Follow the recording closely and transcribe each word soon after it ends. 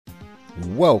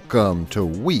Welcome to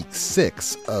Week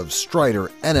 6 of Strider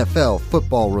NFL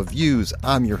Football Reviews.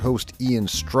 I'm your host, Ian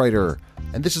Strider,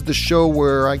 and this is the show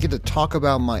where I get to talk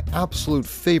about my absolute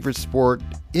favorite sport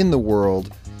in the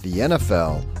world, the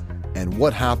NFL, and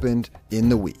what happened in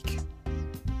the week.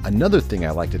 Another thing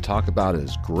I like to talk about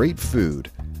is great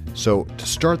food. So to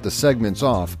start the segments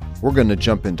off, we're going to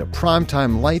jump into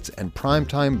Primetime Lights and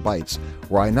Primetime Bites,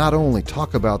 where I not only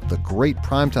talk about the great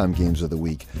primetime games of the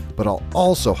week, but I'll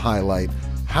also highlight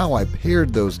how I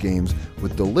paired those games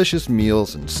with delicious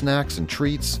meals and snacks and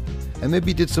treats, and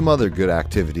maybe did some other good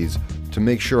activities to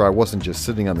make sure I wasn't just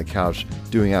sitting on the couch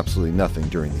doing absolutely nothing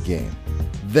during the game.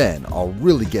 Then I'll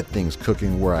really get things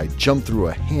cooking where I jump through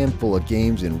a handful of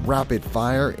games in rapid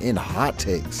fire in hot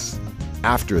takes.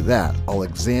 After that, I'll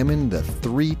examine the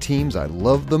 3 teams I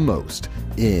love the most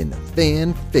in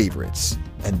fan favorites.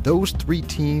 And those 3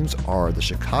 teams are the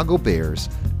Chicago Bears,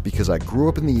 because I grew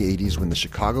up in the 80s when the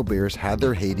Chicago Bears had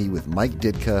their heyday with Mike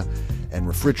Ditka and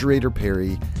Refrigerator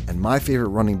Perry and my favorite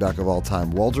running back of all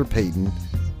time, Walter Payton.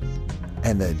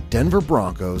 And the Denver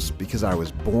Broncos, because I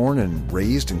was born and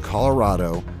raised in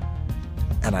Colorado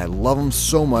and I love them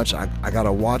so much. I got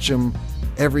to watch them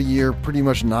every year, pretty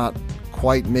much not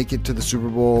quite make it to the Super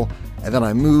Bowl, and then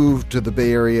I moved to the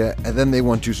Bay Area, and then they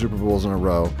won 2 Super Bowls in a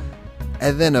row.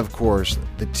 And then, of course,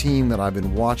 the team that I've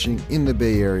been watching in the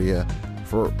Bay Area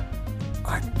for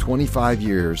 25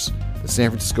 years, the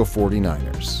San Francisco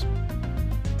 49ers.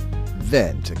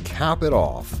 Then, to cap it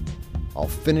off, I'll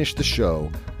finish the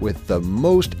show with the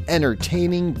most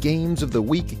entertaining games of the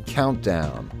week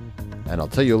countdown. And I'll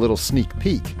tell you a little sneak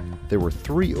peek. There were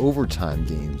 3 overtime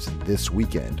games this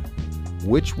weekend.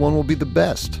 Which one will be the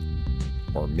best?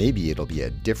 Or maybe it'll be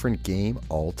a different game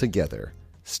altogether.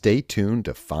 Stay tuned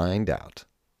to find out.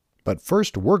 But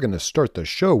first, we're going to start the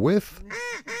show with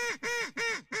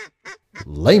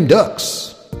Lame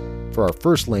Ducks. For our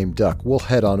first lame duck, we'll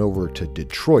head on over to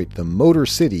Detroit, the Motor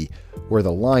City, where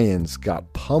the Lions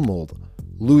got pummeled,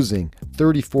 losing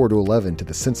 34-11 to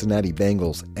the Cincinnati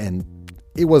Bengals, and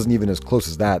it wasn't even as close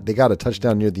as that. They got a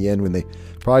touchdown near the end when they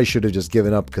probably should have just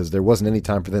given up because there wasn't any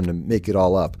time for them to make it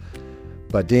all up.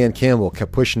 But Dan Campbell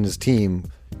kept pushing his team,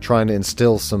 trying to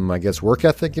instill some, work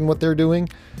ethic in what they're doing.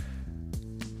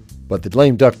 But the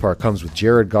lame duck part comes with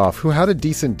Jared Goff, who had a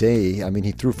decent day.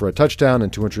 He threw for a touchdown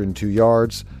and 202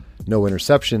 yards, no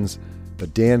interceptions.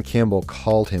 But Dan Campbell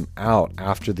called him out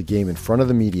after the game in front of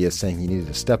the media, saying he needed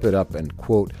to step it up and,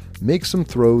 quote, make some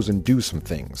throws and do some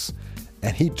things.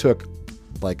 And he took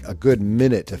a good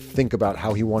minute to think about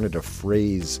how he wanted to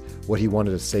phrase what he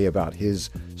wanted to say about his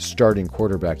starting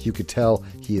quarterback. You could tell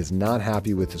he is not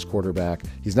happy with his quarterback.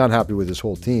 He's not happy with his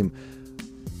whole team.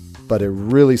 But it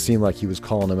really seemed like he was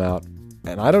calling him out.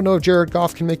 And I don't know if Jared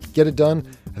Goff can get it done.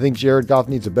 I think Jared Goff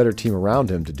needs a better team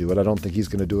around him to do it. I don't think he's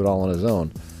going to do it all on his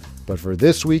own. But for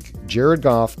this week, Jared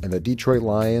Goff and the Detroit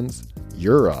Lions,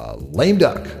 you're a lame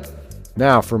duck.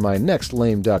 Now for my next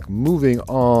lame duck, moving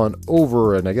on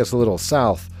over and a little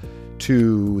south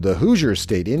to the Hoosier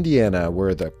State, Indiana,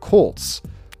 where the Colts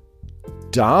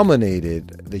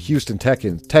dominated the Houston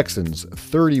Texans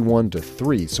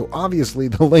 31-3. So obviously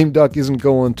the lame duck isn't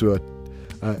going to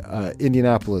a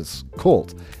Indianapolis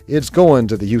Colt. It's going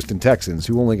to the Houston Texans,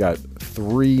 who only got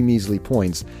 3 measly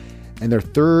points, and their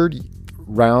 3rd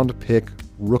round pick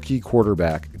rookie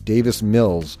quarterback, Davis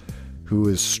Mills, who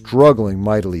is struggling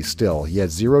mightily still. He had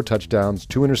 0 touchdowns,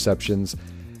 2 interceptions.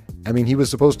 He was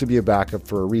supposed to be a backup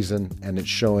for a reason, and it's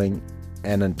showing.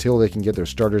 And until they can get their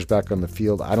starters back on the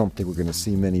field, I don't think we're going to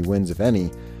see many wins, if any,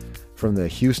 from the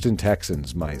Houston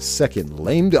Texans, my second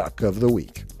lame duck of the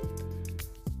week.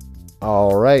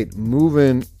 All right,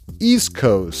 moving East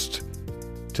Coast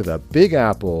to the Big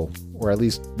Apple, or at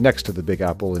least next to the Big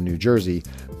Apple in New Jersey,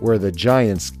 where the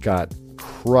Giants got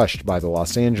crushed by the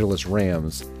Los Angeles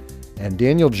Rams. And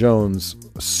Daniel Jones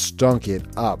stunk it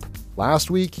up. Last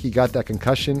week, he got that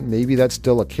concussion. Maybe that's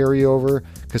still a carryover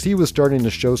because he was starting to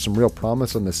show some real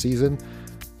promise on the season.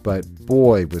 But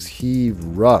boy, was he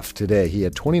rough today. He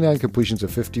had 29 completions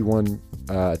of 51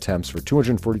 attempts for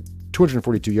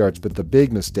 242 yards. But the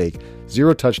big mistake,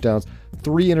 0 touchdowns,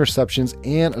 3 interceptions,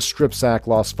 and a strip sack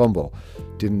lost fumble.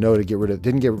 Didn't get rid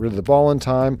of the ball in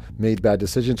time, made bad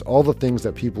decisions, all the things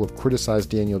that people have criticized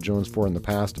Daniel Jones for in the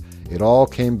past. It all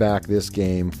came back this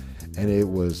game, and it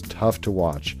was tough to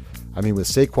watch. With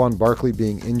Saquon Barkley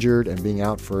being injured and being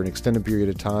out for an extended period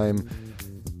of time,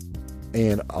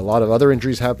 and a lot of other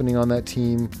injuries happening on that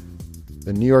team,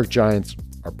 the New York Giants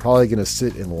are probably going to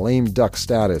sit in lame duck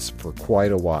status for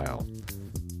quite a while.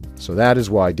 So that is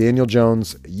why, Daniel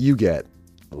Jones, you get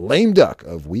lame duck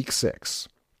of week 6.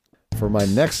 For my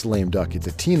next lame duck, it's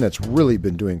a team that's really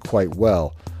been doing quite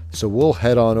well, So we'll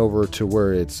head on over to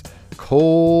where it's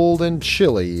cold and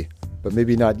chilly, but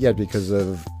maybe not yet because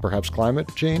of perhaps climate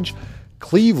change.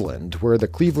 Cleveland, where the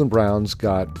Cleveland Browns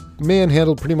got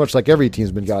manhandled pretty much like every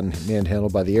team's been gotten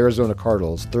manhandled by the Arizona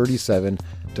Cardinals,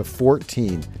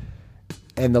 37-14.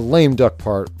 And the lame duck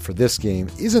part for this game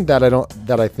isn't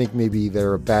that I think maybe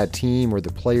they're a bad team or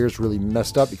the players really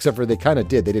messed up, except for they kind of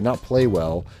did. They did not play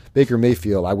well. Baker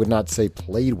Mayfield, I would not say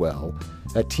played well.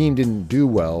 That team didn't do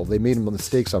well. They made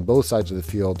mistakes on both sides of the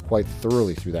field quite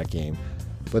thoroughly through that game.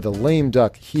 But the lame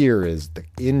duck here is the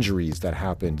injuries that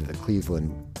happened to the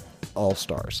Cleveland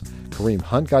All-Stars. Kareem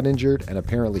Hunt got injured, and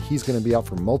apparently he's going to be out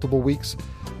for multiple weeks.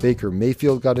 Baker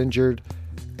Mayfield got injured,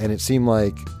 and it seemed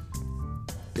like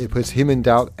it puts him in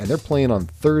doubt, and they're playing on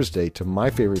Thursday to my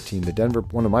favorite team,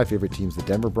 one of my favorite teams, the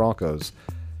Denver Broncos.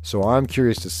 So I'm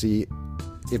curious to see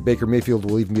if Baker Mayfield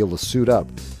will even be able to suit up.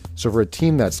 So for a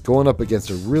team that's going up against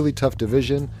a really tough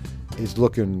division, it's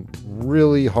looking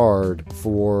really hard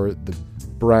for the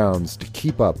Browns to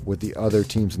keep up with the other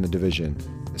teams in the division,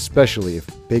 especially if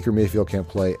Baker Mayfield can't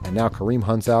play, and now Kareem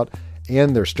Hunt's out,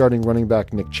 and their starting running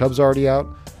back Nick Chubb's already out.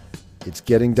 It's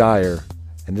getting dire,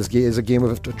 and this is a game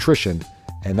of attrition.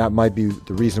 And that might be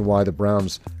the reason why the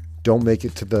Browns don't make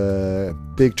it to the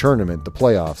big tournament, the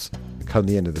playoffs, come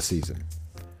the end of the season.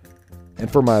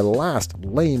 And for my last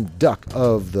lame duck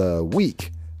of the week,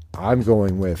 I'm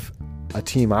going with a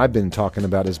team I've been talking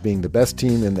about as being the best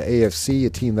team in the AFC,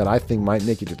 a team that I think might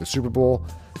make it to the Super Bowl,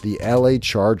 the LA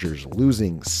Chargers,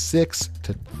 losing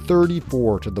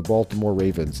 6-34 to the Baltimore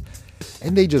Ravens.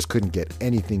 And they just couldn't get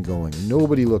anything going.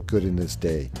 Nobody looked good in this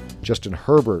day. Justin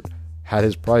Herbert had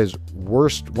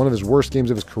one of his worst games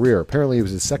of his career. Apparently, it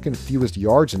was his second fewest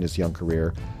yards in his young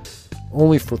career,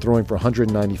 only for throwing for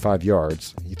 195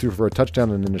 yards. He threw for a touchdown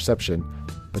and an interception,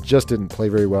 but just didn't play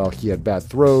very well. He had bad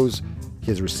throws.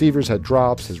 His receivers had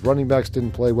drops. His running backs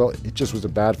didn't play well. It just was a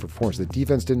bad performance. The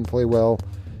defense didn't play well.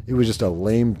 It was just a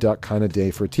lame duck kind of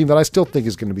day for a team that I still think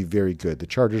is going to be very good. The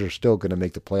Chargers are still going to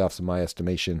make the playoffs in my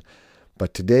estimation.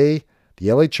 But today,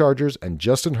 the LA Chargers and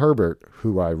Justin Herbert,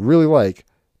 who I really like,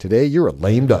 today, you're a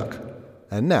lame duck.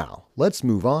 And now, let's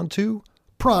move on to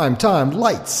Primetime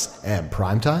Lights and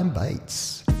Primetime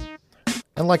Bites.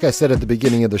 And like I said at the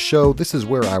beginning of the show, this is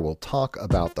where I will talk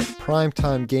about the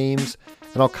primetime games,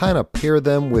 and I'll kind of pair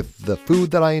them with the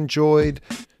food that I enjoyed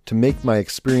to make my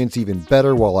experience even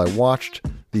better while I watched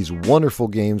these wonderful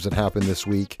games that happened this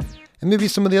week, and maybe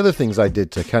some of the other things I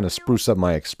did to kind of spruce up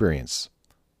my experience.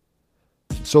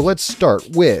 So let's start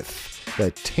with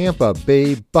the Tampa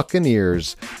Bay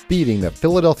Buccaneers beating the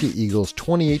Philadelphia Eagles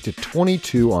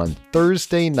 28-22 on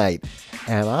Thursday night.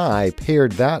 And I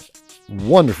paired that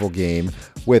wonderful game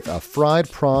with a fried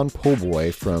prawn po'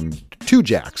 boy from Two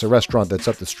Jacks, a restaurant that's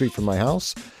up the street from my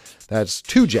house. That's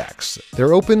Two Jacks.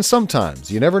 They're open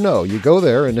sometimes. You never know. You go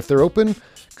there, and if they're open,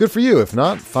 good for you. If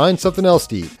not, find something else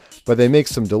to eat. But they make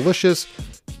some delicious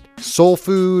soul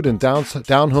food and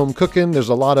down-home cooking. There's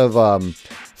a lot of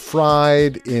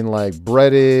fried in like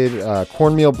breaded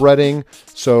cornmeal breading.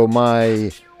 So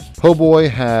my po' boy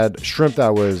had shrimp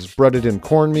that was breaded in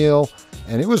cornmeal,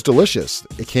 and it was delicious.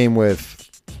 It came with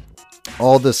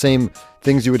all the same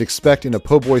things you would expect in a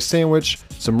po' boy sandwich,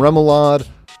 some remoulade.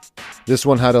 This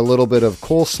one had a little bit of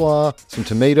coleslaw, some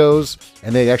tomatoes,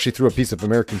 and they actually threw a piece of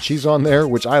American cheese on there,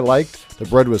 which I liked. The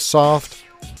bread was soft,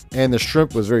 and the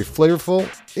shrimp was very flavorful.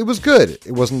 It was good.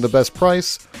 It wasn't the best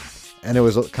price, and it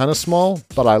was kind of small,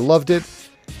 but I loved it.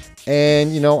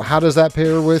 And, how does that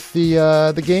pair with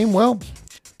the game? Well,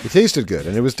 it tasted good,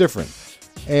 and it was different.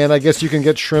 And I guess you can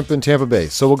get shrimp in Tampa Bay,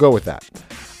 so we'll go with that.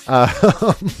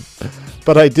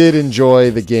 But I did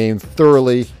enjoy the game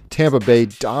thoroughly. Tampa Bay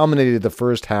dominated the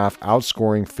first half,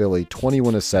 outscoring Philly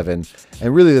 21-7.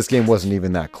 And really, this game wasn't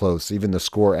even that close. Even the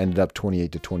score ended up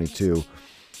 28-22.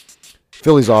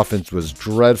 Philly's offense was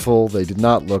dreadful. They did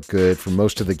not look good for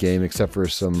most of the game, except for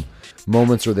some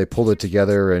moments where they pulled it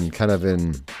together and kind of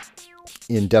in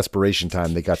desperation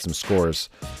time, they got some scores.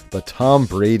 But Tom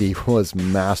Brady was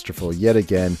masterful yet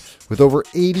again with over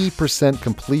 80%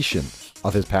 completion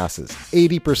of his passes.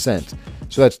 80%.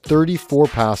 So that's 34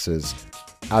 passes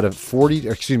out of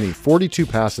 42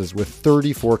 passes with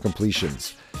 34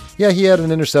 completions. Yeah, he had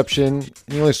an interception.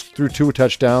 He only threw 2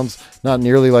 touchdowns, not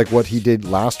nearly like what he did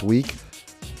last week.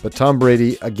 But Tom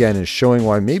Brady, again, is showing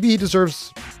why maybe he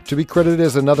deserves to be credited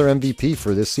as another MVP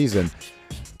for this season.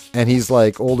 And he's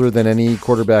like older than any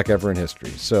quarterback ever in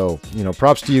history. So,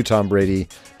 props to you, Tom Brady.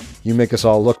 You make us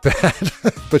all look bad,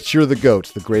 but you're the GOAT,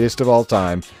 the greatest of all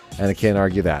time, and I can't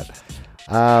argue that.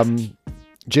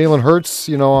 Jalen Hurts,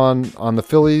 on the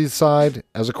Phillies side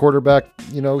as a quarterback,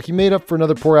 he made up for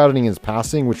another poor outing in his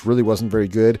passing, which really wasn't very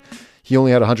good. He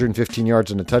only had 115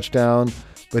 yards and a touchdown,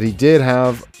 but he did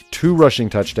have 2 rushing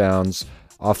touchdowns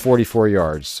off 44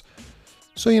 yards.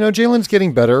 So, Jalen's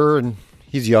getting better, and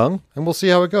he's young, and we'll see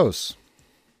how it goes.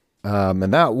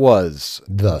 And that was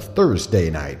the Thursday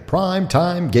night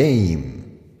primetime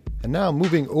game. And now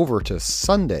moving over to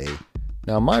Sunday.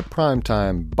 Now, my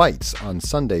primetime bites on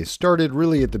Sunday started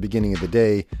really at the beginning of the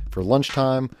day for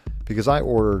lunchtime because I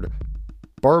ordered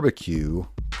barbecue,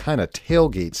 kind of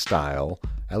tailgate style.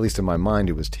 At least in my mind,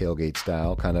 it was tailgate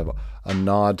style, kind of a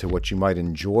nod to what you might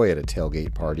enjoy at a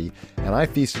tailgate party. And I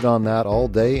feasted on that all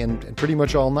day and pretty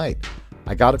much all night.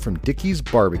 I got it from Dickey's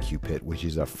Barbecue Pit, which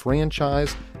is a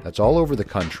franchise that's all over the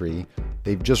country.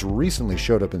 They've just recently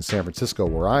showed up in San Francisco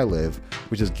where I live,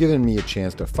 which has given me a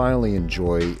chance to finally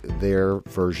enjoy their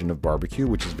version of barbecue,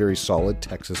 which is very solid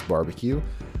Texas barbecue,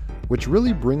 which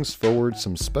really brings forward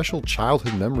some special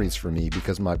childhood memories for me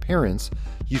because my parents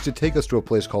used to take us to a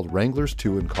place called Wranglers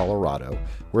 2 in Colorado,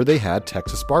 where they had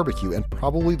Texas barbecue and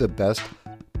probably the best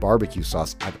barbecue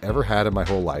sauce I've ever had in my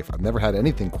whole life. I've never had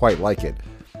anything quite like it.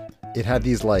 It had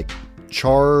these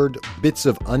charred bits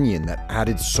of onion that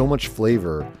added so much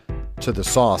flavor to the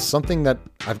sauce, something that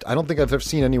I don't think I've ever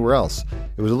seen anywhere else.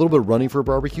 It was a little bit runny for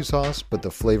barbecue sauce, but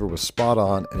the flavor was spot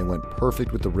on and it went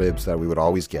perfect with the ribs that we would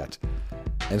always get.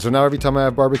 And so now every time I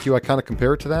have barbecue, I kind of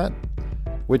compare it to that,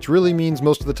 which really means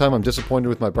most of the time I'm disappointed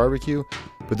with my barbecue,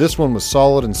 but this one was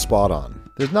solid and spot on.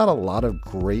 There's not a lot of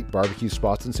great barbecue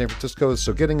spots in San Francisco,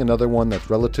 so getting another one that's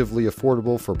relatively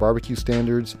affordable for barbecue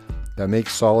standards that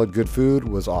makes solid, good food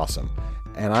was awesome.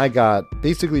 And I got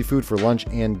basically food for lunch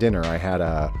and dinner. I had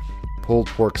a pulled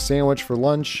pork sandwich for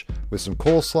lunch with some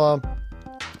coleslaw.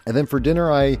 And then for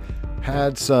dinner, I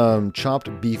had some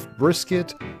chopped beef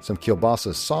brisket, some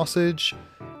kielbasa sausage,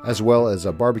 as well as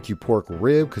a barbecue pork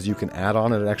rib, because you can add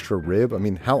on an extra rib. I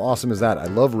mean, how awesome is that? I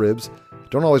love ribs.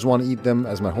 Don't always want to eat them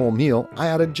as my whole meal. I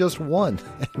added just one.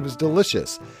 It was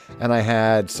delicious. And I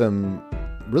had some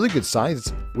really good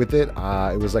sides with it.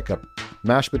 It was like a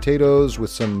mashed potatoes with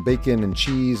some bacon and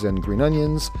cheese and green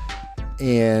onions.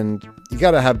 And you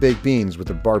got to have baked beans with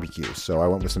the barbecue. So I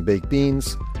went with some baked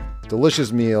beans.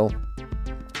 Delicious meal.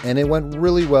 And it went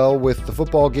really well with the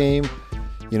football game.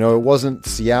 It wasn't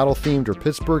Seattle themed or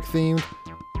Pittsburgh themed,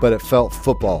 but it felt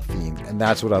football themed. And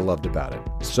that's what I loved about it.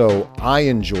 So I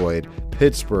enjoyed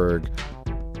Pittsburgh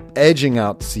edging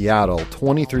out Seattle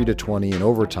 23-20 in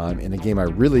overtime in a game I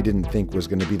really didn't think was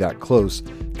going to be that close,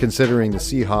 considering the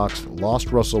Seahawks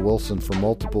lost Russell Wilson for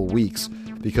multiple weeks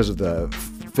because of the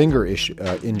finger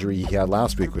injury he had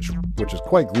last week, which was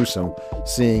quite gruesome,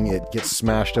 seeing it get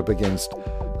smashed up against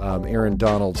Aaron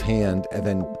Donald's hand and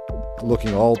then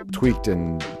looking all tweaked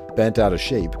and bent out of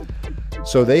shape.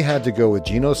 So they had to go with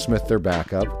Geno Smith, their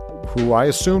backup, who I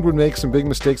assumed would make some big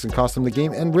mistakes and cost them the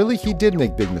game, and really he did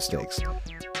make big mistakes.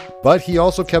 But he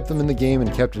also kept them in the game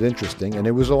and kept it interesting, and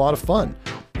it was a lot of fun.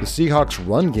 The Seahawks'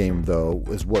 run game, though,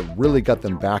 is what really got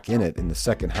them back in it in the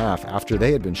second half after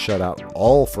they had been shut out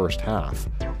all first half.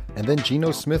 And then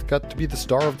Geno Smith got to be the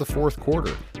star of the fourth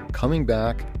quarter, coming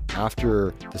back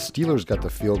after the Steelers got the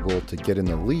field goal to get in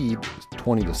the lead,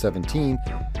 20-17,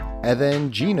 and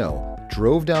then Geno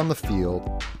drove down the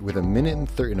field with in a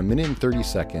minute and 30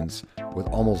 seconds with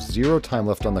almost zero time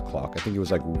left on the clock. I think it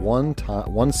was like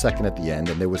 1 second at the end,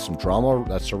 and there was some drama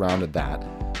that surrounded that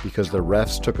because the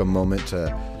refs took a moment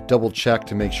to double check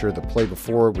to make sure the play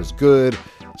before was good.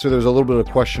 So there was a little bit of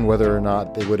question whether or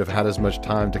not they would have had as much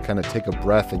time to kind of take a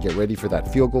breath and get ready for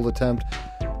that field goal attempt.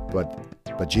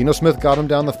 But Geno Smith got him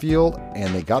down the field,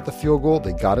 and they got the field goal.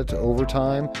 They got it to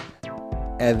overtime.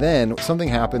 And then something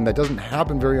happened that doesn't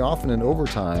happen very often in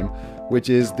overtime, which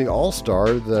is the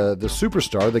all-star, the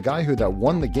superstar, the guy that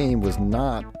won the game was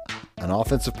not an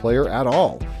offensive player at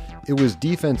all. It was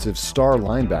defensive star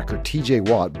linebacker TJ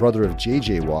Watt, brother of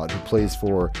JJ Watt, who plays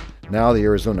for now the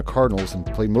Arizona Cardinals and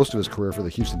played most of his career for the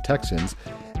Houston Texans.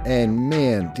 And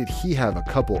man, did he have a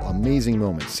couple amazing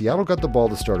moments. Seattle got the ball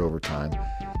to start overtime,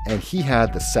 and he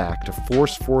had the sack to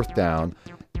force fourth down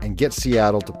and get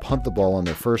Seattle to punt the ball on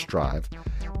their first drive.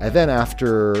 And then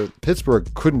after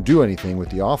Pittsburgh couldn't do anything with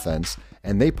the offense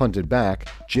and they punted back,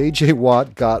 J.J.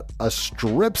 Watt got a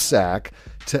strip sack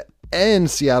to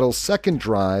end Seattle's second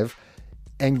drive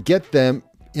and get them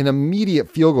in immediate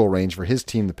field goal range for his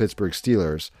team, the Pittsburgh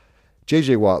Steelers.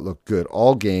 J.J. Watt looked good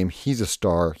all game. He's a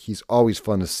star. He's always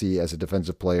fun to see as a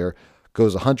defensive player.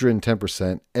 Goes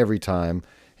 110% every time.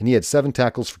 And he had 7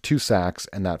 tackles for 2 sacks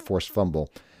and that forced fumble.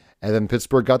 And then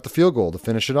Pittsburgh got the field goal to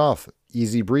finish it off.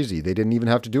 Easy breezy. They didn't even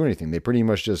have to do anything. They pretty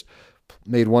much just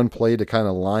made one play to kind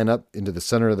of line up into the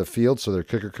center of the field so their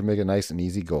kicker could make a nice and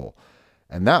easy goal.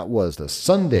 And that was the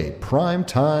Sunday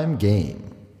primetime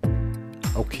game.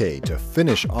 Okay, to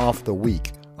finish off the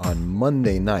week on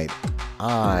Monday night,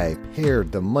 I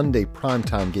paired the Monday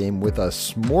primetime game with a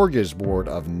smorgasbord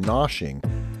of noshing.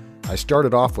 I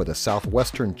started off with a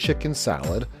Southwestern chicken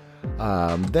salad.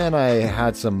 Then I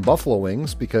had some buffalo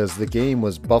wings because the game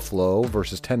was Buffalo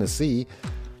versus Tennessee.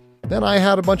 Then I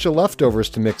had a bunch of leftovers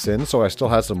to mix in, so I still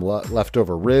had some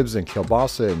leftover ribs and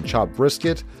kielbasa and chopped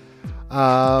brisket.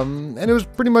 And it was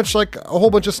pretty much like a whole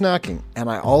bunch of snacking. And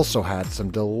I also had some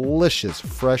delicious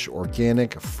fresh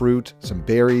organic fruit, some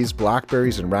berries,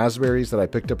 blackberries and raspberries that I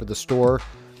picked up at the store.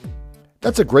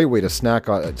 That's a great way to snack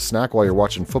while you're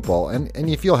watching football, and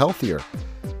you feel healthier.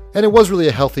 And it was really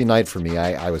a healthy night for me.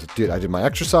 I did my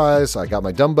exercise, I got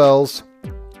my dumbbells,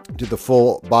 did the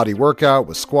full body workout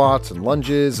with squats and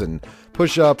lunges and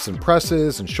push-ups and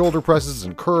presses and shoulder presses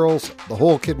and curls, the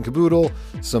whole kit and caboodle,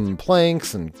 some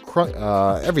planks and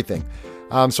everything.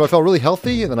 So I felt really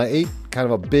healthy, and then I ate kind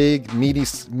of a big,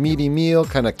 meaty meal,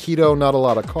 kind of keto, not a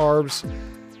lot of carbs.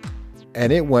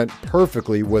 And it went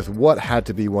perfectly with what had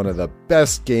to be one of the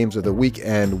best games of the week,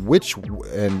 and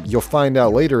you'll find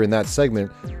out later in that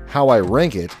segment how I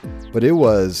rank it. But it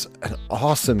was an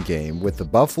awesome game with the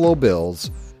Buffalo Bills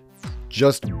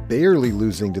just barely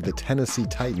losing to the Tennessee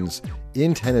Titans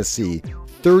in Tennessee,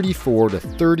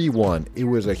 34-31. It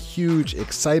was a huge,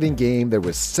 exciting game. There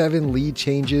was 7 lead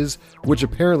changes, which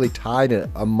apparently tied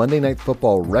a Monday Night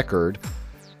Football record.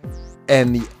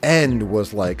 And the end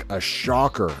was like a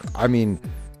shocker. I mean,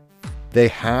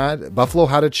 Buffalo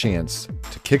had a chance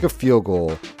to kick a field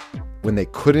goal when they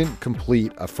couldn't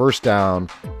complete a first down,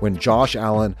 when Josh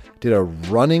Allen did a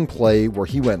running play where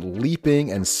he went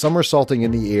leaping and somersaulting in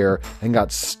the air and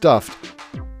got stuffed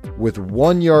with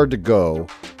 1 yard to go.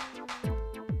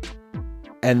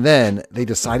 And then they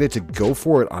decided to go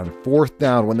for it on fourth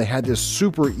down when they had this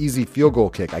super easy field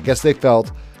goal kick. I guess they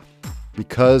felt,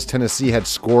 because Tennessee had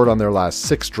scored on their last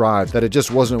 6 drives, that it just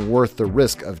wasn't worth the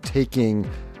risk of taking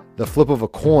the flip of a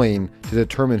coin to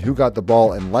determine who got the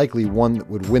ball, and likely one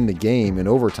would win the game in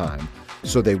overtime.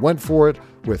 So they went for it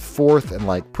with fourth and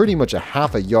like pretty much a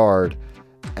half a yard.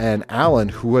 And Allen,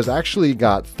 who has actually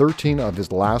got 13 of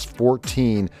his last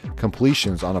 14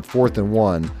 completions on a 4th and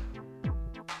 1,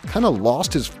 kind of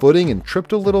lost his footing and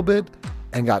tripped a little bit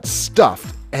and got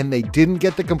stuffed. And they didn't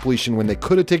get the completion when they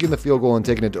could have taken the field goal and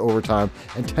taken it to overtime,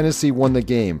 and Tennessee won the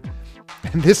game.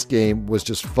 And this game was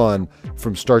just fun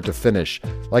from start to finish.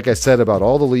 Like I said about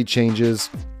all the lead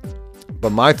changes,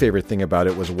 but my favorite thing about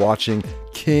it was watching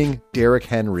King Derrick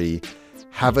Henry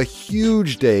have a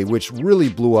huge day, which really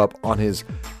blew up on his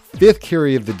 5th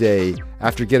carry of the day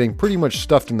after getting pretty much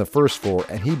stuffed in the first 4,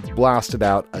 and he blasted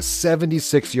out a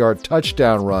 76-yard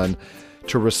touchdown run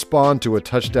to respond to a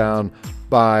touchdown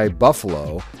by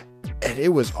Buffalo. And it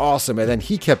was awesome. And then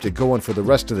he kept it going for the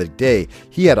rest of the day.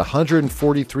 He had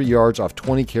 143 yards off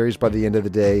 20 carries by the end of the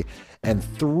day, and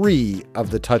 3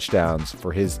 of the touchdowns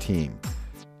for his team.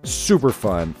 Super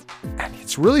fun. And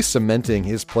it's really cementing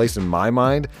his place in my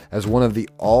mind as one of the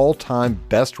all-time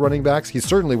best running backs. He's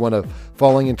certainly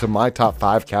falling into my top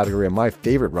 5 category of my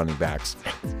favorite running backs.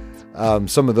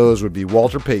 Some of those would be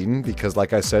Walter Payton, because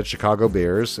like I said, Chicago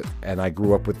Bears, and I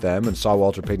grew up with them and saw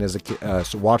Walter Payton as a kid,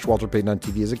 watched Walter Payton on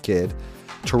TV as a kid.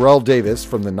 Terrell Davis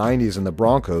from the 90s and the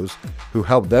Broncos, who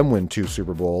helped them win 2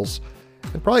 Super Bowls.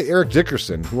 And probably Eric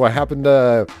Dickerson, who I happened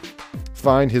to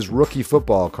find his rookie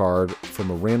football card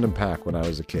from a random pack when I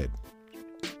was a kid.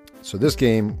 So this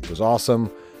game was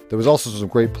awesome. There was also some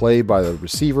great play by the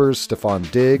receivers. Stephon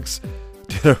Diggs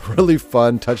did a really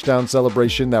fun touchdown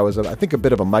celebration. That was, I think, a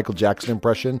bit of a Michael Jackson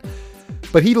impression.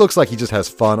 But he looks like he just has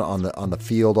fun on the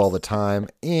field all the time.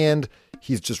 And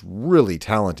he's just really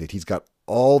talented. He's got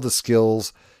all the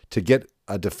skills to get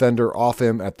a defender off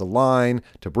him at the line,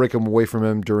 to break him away from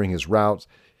him during his routes.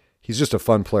 He's just a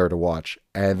fun player to watch.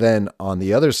 And then on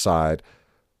the other side,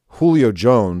 Julio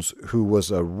Jones, who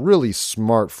was a really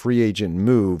smart free agent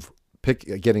move,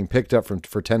 getting picked up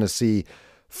for Tennessee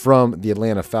from the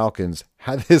Atlanta Falcons,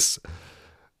 had this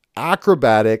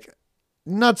acrobatic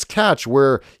nuts catch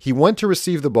where he went to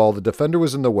receive the ball, the defender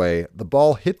was in the way, the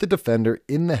ball hit the defender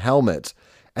in the helmet,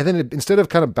 and then instead of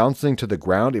kind of bouncing to the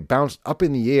ground, it bounced up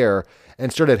in the air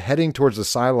and started heading towards the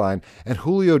sideline. And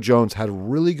Julio Jones had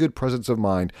really good presence of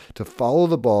mind to follow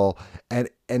the ball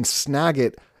and snag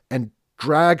it and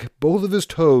drag both of his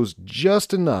toes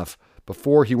just enough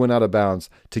before he went out of bounds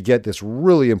to get this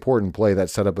really important play that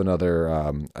set up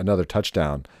another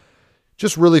touchdown.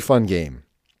 Just really fun game.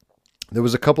 There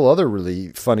was a couple other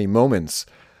really funny moments.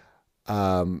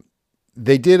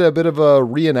 They did a bit of a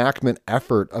reenactment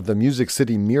effort of the Music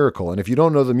City Miracle. And if you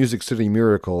don't know the Music City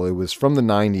Miracle, it was from the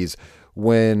 90s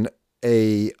when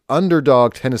a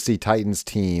underdog Tennessee Titans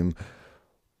team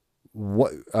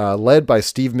led by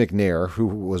Steve McNair, who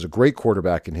was a great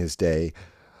quarterback in his day,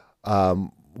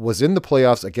 was in the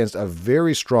playoffs against a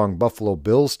very strong Buffalo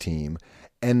Bills team,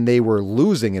 and they were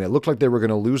losing, and it looked like they were going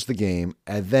to lose the game.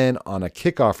 And then on a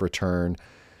kickoff return,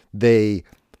 they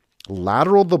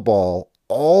lateraled the ball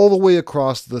all the way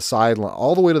across the sideline,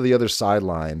 all the way to the other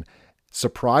sideline,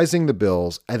 surprising the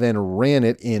Bills, and then ran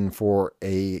it in for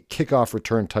a kickoff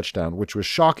return touchdown, which was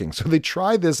shocking. So they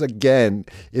tried this again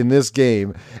in this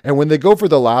game, and when they go for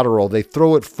the lateral, they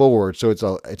throw it forward. So it's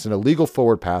an illegal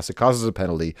forward pass. It causes a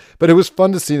penalty, but it was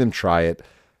fun to see them try it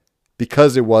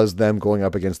because it was them going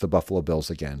up against the Buffalo Bills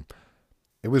again.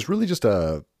 It was really just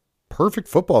a perfect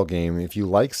football game if you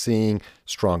like seeing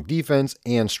strong defense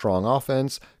and strong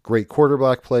offense, great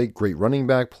quarterback play, great running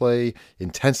back play,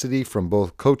 intensity from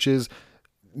both coaches,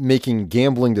 making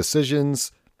gambling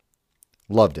decisions.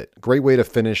 Loved it. Great way to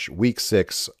finish week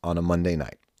 6 on a Monday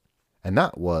night. And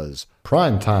that was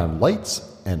Primetime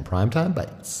Lights and Primetime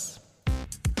Bites.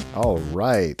 All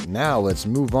right, now let's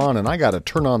move on, and I got to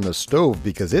turn on the stove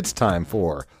because it's time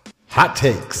for Hot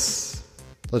Takes.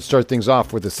 Let's start things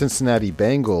off with the Cincinnati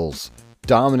Bengals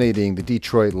dominating the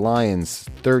Detroit Lions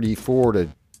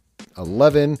 34-11.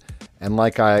 And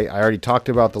like I already talked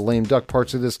about the lame duck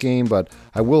parts of this game, but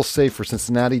I will say for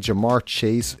Cincinnati, Jamar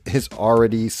Chase is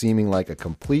already seeming like a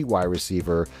complete wide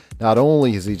receiver. Not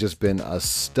only has he just been a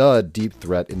stud deep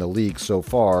threat in the league so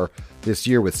far this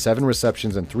year with 7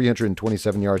 receptions and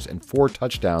 327 yards and 4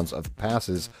 touchdowns of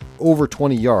passes over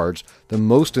 20 yards, the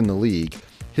most in the league.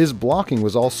 His blocking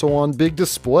was also on big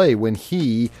display when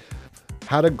he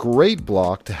had a great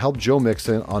block to help Joe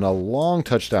Mixon on a long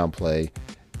touchdown play,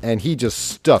 and he just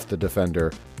stuffed the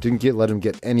defender, didn't let him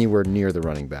get anywhere near the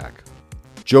running back.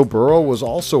 Joe Burrow was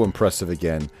also impressive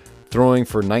again, throwing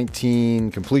for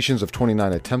 19 completions of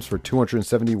 29 attempts for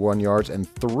 271 yards and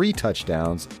 3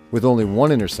 touchdowns with only 1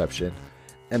 interception,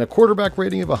 and a quarterback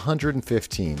rating of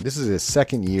 115. This is his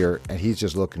second year, and he's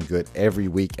just looking good every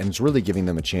week, and it's really giving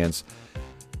them a chance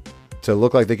to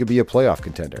look like they could be a playoff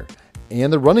contender.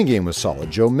 And the running game was solid.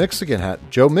 Joe Mixon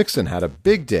had a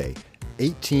big day.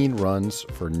 18 runs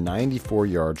for 94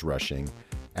 yards rushing,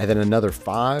 and then another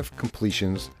 5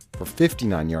 completions for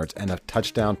 59 yards and a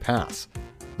touchdown pass.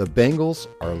 The Bengals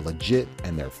are legit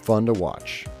and they're fun to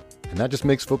watch. And that just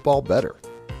makes football better.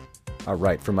 All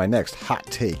right, for my next hot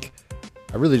take,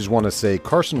 I really just want to say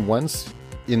Carson Wentz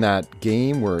in that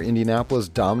game where Indianapolis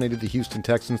dominated the Houston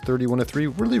Texans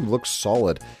 31-3 really looks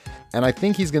solid. And I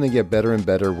think he's going to get better and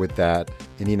better with that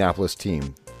Indianapolis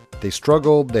team. They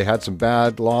struggled. They had some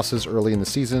bad losses early in the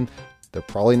season. They're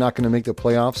probably not going to make the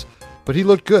playoffs, but he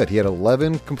looked good. He had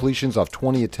 11 completions off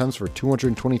 20 attempts for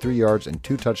 223 yards and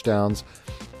 2 touchdowns.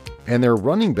 And their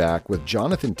running back with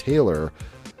Jonathan Taylor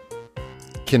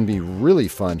can be really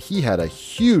fun. He had a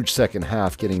huge second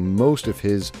half, getting most of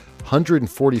his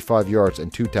 145 yards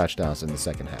and 2 touchdowns in the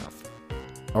second half.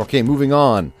 Okay, moving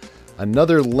on.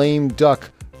 Another lame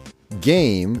duck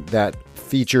game that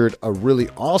featured a really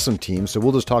awesome team, so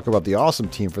we'll just talk about the awesome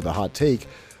team for the hot take,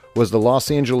 was the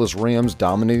Los Angeles Rams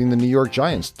dominating the New York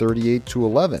Giants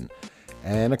 38-11.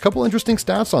 And a couple interesting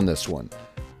stats on this one.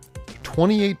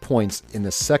 28 points in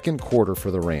the second quarter for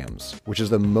the Rams, which is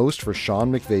the most for Sean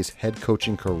McVay's head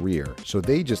coaching career. So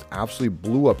they just absolutely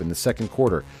blew up in the second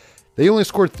quarter. They only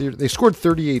scored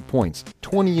 38 points.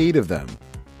 28 of them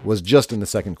was just in the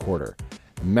second quarter.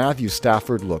 Matthew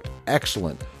Stafford looked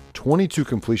excellent. 22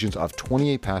 completions off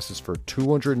 28 passes for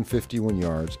 251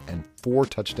 yards and 4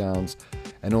 touchdowns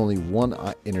and only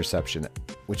 1 interception,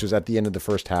 which was at the end of the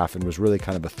first half and was really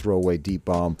kind of a throwaway deep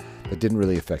bomb that didn't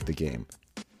really affect the game.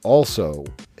 Also,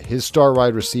 his star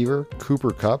wide receiver,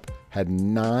 Cooper Kupp, had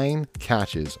 9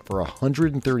 catches for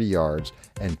 130 yards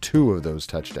and 2 of those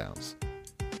touchdowns.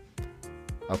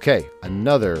 Okay,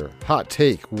 another hot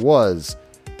take was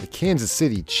the Kansas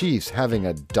City Chiefs having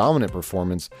a dominant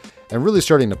performance and really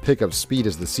starting to pick up speed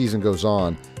as the season goes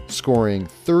on, scoring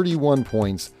 31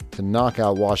 points to knock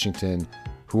out Washington,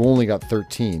 who only got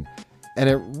 13. And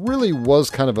it really was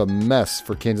kind of a mess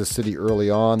for Kansas City early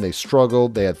on. They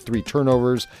struggled. They had 3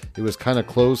 turnovers. It was kind of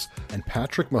close. And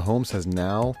Patrick Mahomes has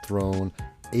now thrown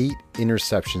 8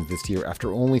 interceptions this year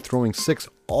after only throwing 6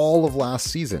 all of last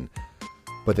season.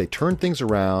 But they turned things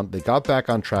around. They got back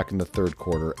on track in the third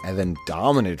quarter and then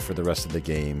dominated for the rest of the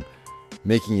game,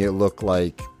 making it look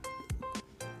like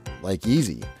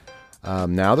easy.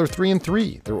 Now they're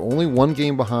 3-3. They're only 1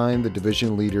 game behind the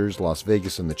division leaders, Las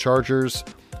Vegas and the Chargers.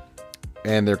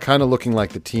 And they're kind of looking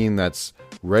like the team that's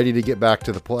ready to get back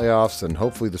to the playoffs and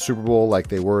hopefully the Super Bowl like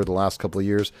they were the last couple of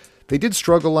years. They did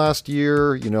struggle last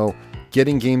year,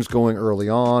 getting games going early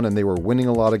on, and they were winning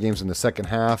a lot of games in the second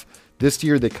half. This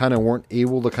year, they kind of weren't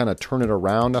able to kind of turn it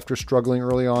around after struggling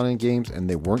early on in games, and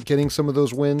they weren't getting some of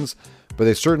those wins, but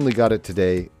they certainly got it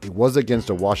today. It was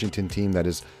against a Washington team that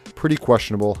is pretty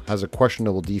questionable, has a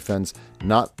questionable defense,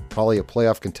 not probably a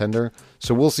playoff contender.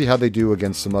 So we'll see how they do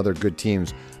against some other good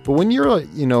teams. But when you're,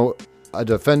 a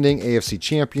defending AFC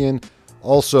champion,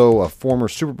 also a former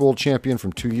Super Bowl champion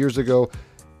from 2 years ago,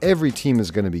 every team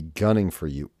is going to be gunning for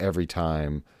you every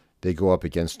time they go up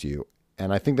against you.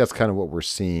 And I think that's kind of what we're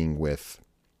seeing with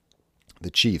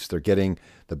the Chiefs. They're getting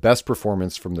the best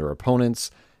performance from their opponents,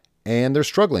 and they're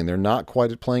struggling. They're not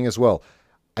quite playing as well.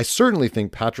 I certainly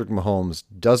think Patrick Mahomes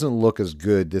doesn't look as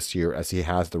good this year as he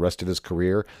has the rest of his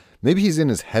career. Maybe he's in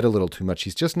his head a little too much.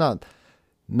 He's just not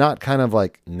kind of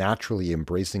like naturally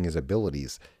embracing his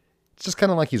abilities. It's just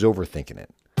kind of like he's overthinking it.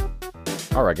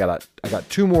 All right, I got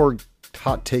 2 more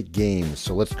hot take games,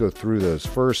 so let's go through those.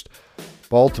 First,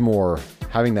 Baltimore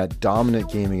having that dominant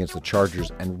game against the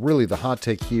Chargers, and really the hot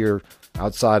take here,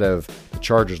 outside of the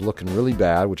Chargers looking really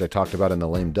bad, which I talked about in the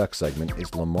lame duck segment,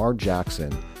 is Lamar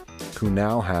Jackson, who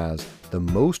now has the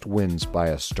most wins by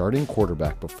a starting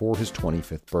quarterback before his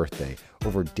 25th birthday,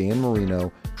 over Dan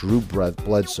Marino, Drew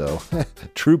Bledsoe,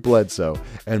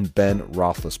 and Ben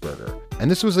Roethlisberger. And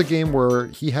this was a game where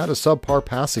he had a subpar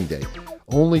passing day,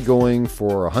 only going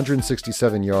for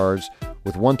 167 yards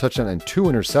with 1 touchdown and 2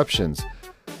 interceptions.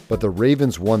 But the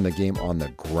Ravens won the game on the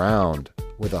ground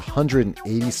with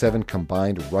 187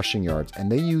 combined rushing yards,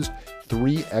 and they used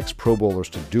 3 ex-Pro Bowlers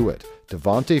to do it.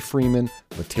 Devontae Freeman,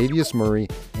 Latavius Murray,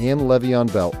 and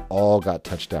Le'Veon Bell all got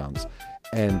touchdowns.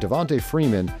 And Devontae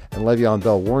Freeman and Le'Veon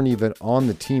Bell weren't even on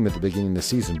the team at the beginning of the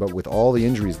season, but with all the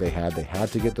injuries they had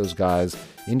to get those guys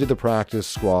into the practice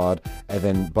squad and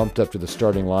then bumped up to the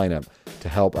starting lineup to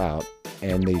help out.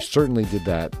 And they certainly did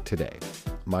that today.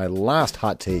 My last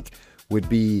hot take would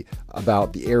be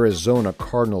about the Arizona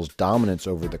Cardinals' dominance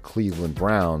over the Cleveland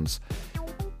Browns.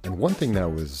 And one thing that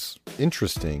was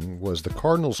interesting was the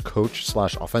Cardinals coach /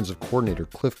 offensive coordinator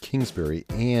Cliff Kingsbury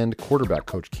and quarterback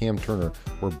coach Cam Turner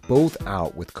were both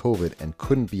out with COVID and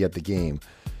couldn't be at the game.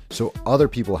 So other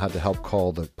people had to help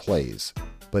call the plays.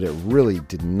 But it really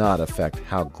did not affect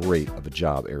how great of a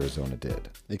job Arizona did.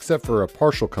 Except for a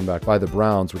partial comeback by the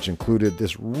Browns, which included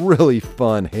this really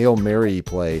fun Hail Mary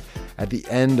play at the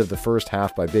end of the first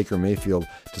half by Baker Mayfield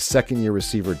to second-year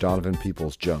receiver Donovan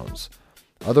Peoples-Jones.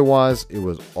 Otherwise, it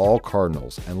was all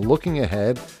Cardinals. And looking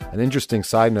ahead, an interesting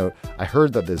side note, I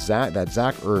heard that Zach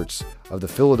Ertz of the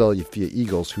Philadelphia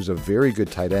Eagles, who's a very good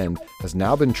tight end, has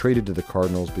now been traded to the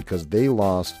Cardinals because they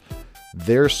lost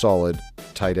their solid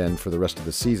tight end for the rest of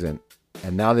the season.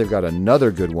 And now they've got another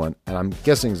good one. And I'm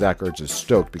guessing Zach Ertz is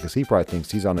stoked because he probably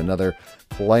thinks he's on another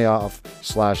playoff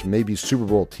 / maybe Super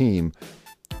Bowl team.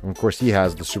 And of course, he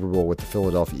has the Super Bowl with the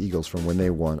Philadelphia Eagles from when they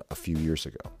won a few years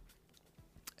ago.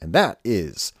 And that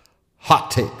is Hot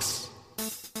Takes.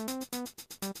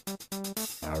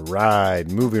 All right,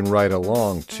 moving right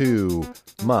along to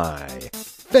my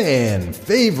fan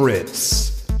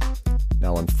favorites.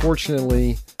 Now,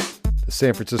 unfortunately, the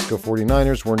San Francisco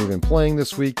 49ers weren't even playing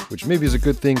this week, which maybe is a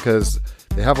good thing because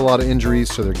they have a lot of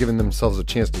injuries, so they're giving themselves a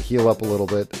chance to heal up a little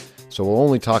bit. So we'll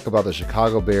only talk about the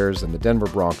Chicago Bears and the Denver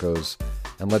Broncos.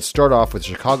 And let's start off with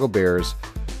Chicago Bears,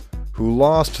 who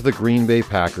lost to the Green Bay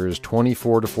Packers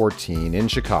 24-14 in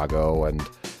Chicago. And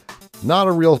not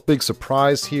a real big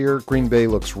surprise here. Green Bay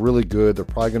looks really good. They're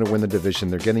probably going to win the division.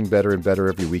 They're getting better and better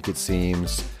every week, it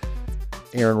seems.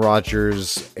 Aaron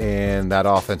Rodgers and that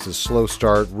offense's slow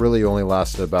start really only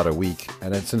lasted about a week.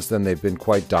 And then since then, they've been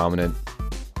quite dominant.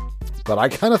 But I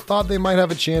kind of thought they might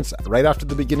have a chance right after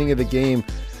the beginning of the game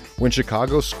when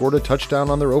Chicago scored a touchdown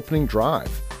on their opening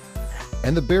drive.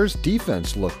 And the Bears'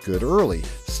 defense looked good early,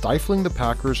 stifling the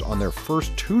Packers on their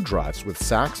first 2 drives with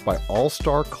sacks by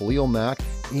all-star Khalil Mack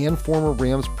and former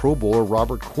Rams Pro Bowler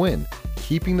Robert Quinn,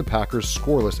 keeping the Packers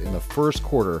scoreless in the first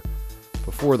quarter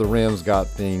before the Rams got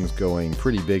things going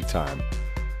pretty big time.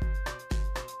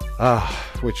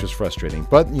 Which was frustrating.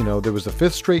 But, there was the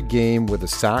 5th straight game with a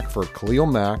sack for Khalil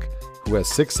Mack, who has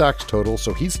 6 sacks total,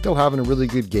 so he's still having a really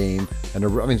good game,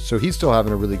 so he's still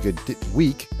having a really good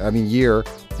year.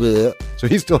 So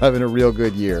he's still having a real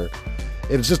good year.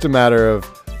 It's just a matter of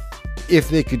if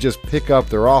they could just pick up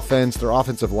their offense. Their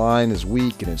offensive line is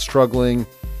weak and it's struggling.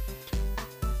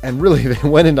 And really, they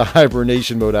went into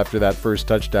hibernation mode after that first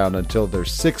touchdown until their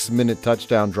 6-minute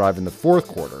touchdown drive in the 4th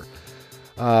quarter,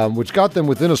 which got them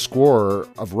within a score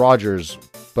of Rodgers,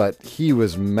 but he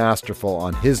was masterful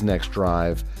on his next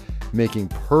drive, making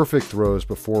perfect throws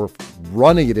before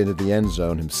running it into the end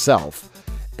zone himself,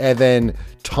 and then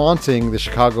taunting the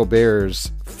Chicago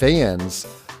Bears fans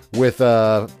with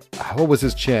a what was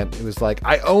his chant? It was like,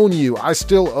 I own you. I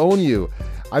still own you.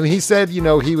 I mean, he said, he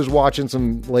was watching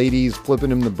some ladies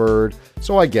flipping him the bird.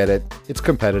 So I get it. It's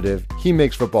competitive. He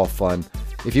makes football fun.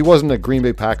 If he wasn't a Green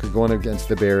Bay Packer going against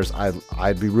the Bears,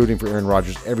 I'd be rooting for Aaron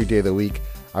Rodgers every day of the week.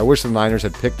 I wish the Niners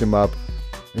had picked him up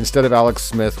instead of Alex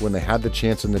Smith when they had the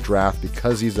chance in the draft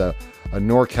because he's a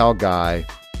NorCal guy.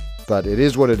 But it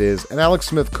is what it is. And Alex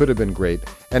Smith could have been great.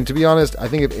 And to be honest, I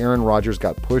think if Aaron Rodgers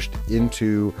got pushed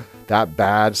into that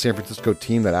bad San Francisco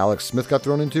team that Alex Smith got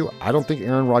thrown into, I don't think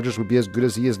Aaron Rodgers would be as good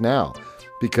as he is now.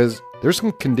 Because there's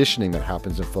some conditioning that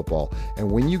happens in football.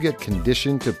 And when you get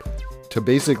conditioned to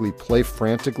basically play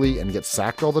frantically and get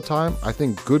sacked all the time, I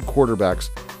think good quarterbacks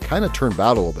kind of turn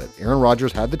bad a little bit. Aaron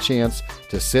Rodgers had the chance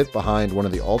to sit behind one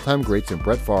of the all-time greats in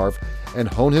Brett Favre and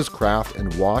hone his craft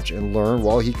and watch and learn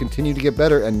while he continued to get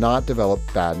better and not develop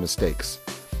bad mistakes.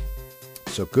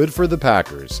 So good for the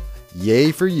Packers.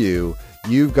 Yay for you.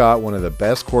 You've got one of the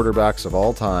best quarterbacks of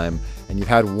all time, and you've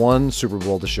had one Super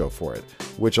Bowl to show for it,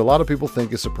 which a lot of people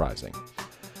think is surprising.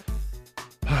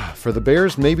 For the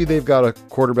Bears, maybe they've got a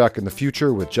quarterback in the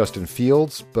future with Justin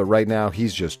Fields, but right now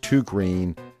he's just too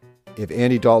green. If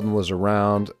Andy Dalton was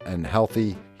around and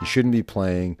healthy, he shouldn't be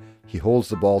playing. He holds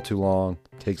the ball too long,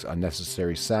 takes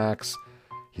unnecessary sacks.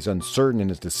 He's uncertain in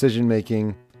his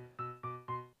decision-making,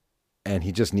 and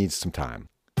he just needs some time.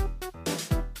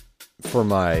 For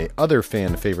my other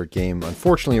fan favorite game,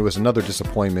 unfortunately, it was another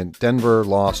disappointment. Denver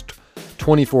lost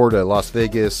 24 to Las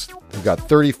Vegas, who got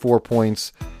 34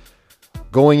 points.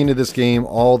 Going into this game,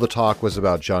 all the talk was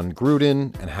about John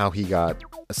Gruden and how he got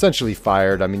essentially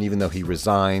fired. I mean, even though he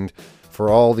resigned for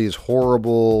all these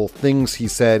horrible things he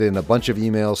said in a bunch of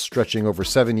emails stretching over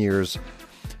 7 years.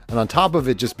 And on top of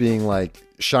it just being like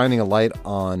shining a light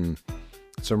on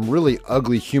some really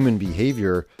ugly human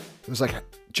behavior, it was like,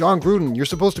 John Gruden, you're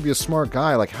supposed to be a smart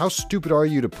guy. Like, how stupid are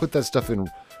you to put that stuff in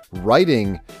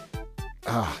writing?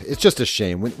 It's just a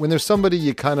shame. When there's somebody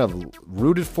you kind of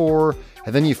rooted for,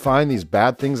 and then you find these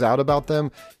bad things out about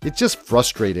them, it's just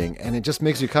frustrating, and it just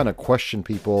makes you kind of question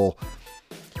people.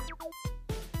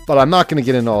 But I'm not going to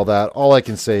get into all that. All I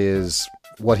can say is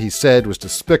what he said was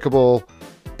despicable,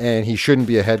 and he shouldn't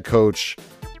be a head coach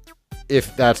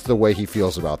if that's the way he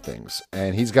feels about things.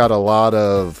 And he's got a lot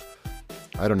of,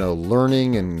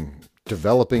 learning and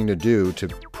developing to do to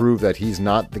prove that he's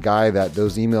not the guy that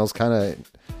those emails kind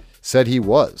of said he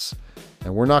was.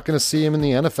 And we're not going to see him in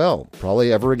the NFL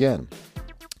probably ever again.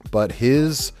 But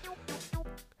his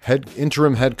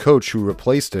interim head coach who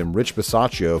replaced him, Rich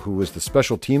Bisaccia, who was the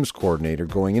special teams coordinator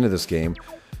going into this game,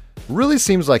 really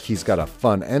seems like he's got a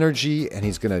fun energy and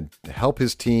he's going to help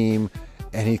his team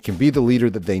and he can be the leader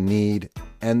that they need.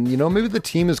 And, maybe the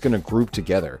team is going to group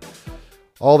together.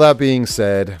 All that being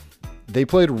said, they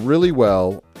played really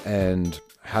well and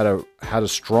had a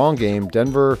strong game.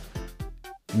 Denver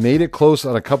made it close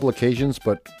on a couple occasions,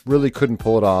 but really couldn't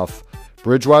pull it off.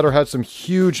 Bridgewater had some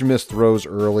huge missed throws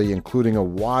early, including a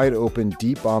wide open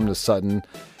deep bomb to Sutton.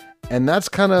 And that's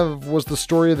kind of was the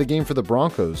story of the game for the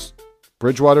Broncos.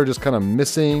 Bridgewater just kind of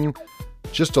missing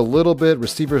just a little bit.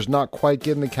 Receivers not quite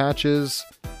getting the catches.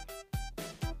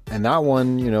 And that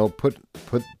one, would have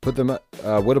put them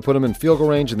in field goal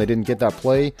range, and they didn't get that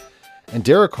play. And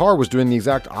Derek Carr was doing the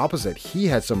exact opposite. He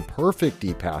had some perfect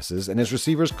deep passes, and his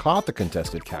receivers caught the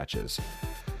contested catches.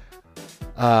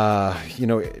 On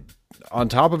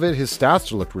top of it, his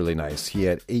stats looked really nice. He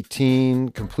had 18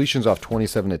 completions off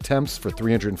 27 attempts for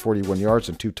 341 yards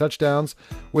and 2 touchdowns,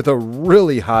 with a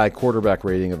really high quarterback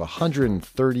rating of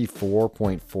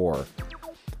 134.4.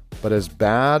 But as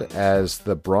bad as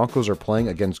the Broncos are playing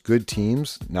against good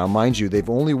teams, now mind you, they've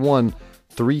only won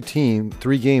 3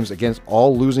 games against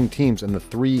all losing teams, and the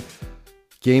 3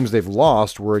 games they've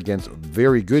lost were against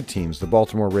very good teams. The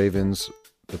Baltimore Ravens,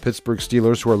 the Pittsburgh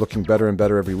Steelers, who are looking better and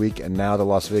better every week, and now the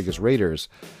Las Vegas Raiders.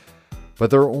 But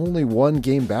they're only 1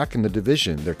 game back in the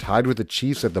division. They're tied with the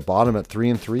Chiefs at the bottom at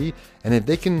 3-3, and if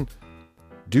they can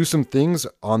do some things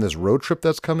on this road trip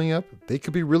that's coming up, they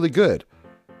could be really good.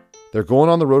 They're going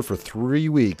on the road for 3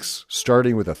 weeks,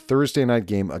 starting with a Thursday night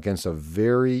game against a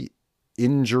very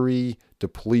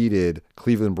injury-depleted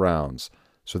Cleveland Browns.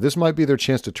 So this might be their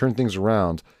chance to turn things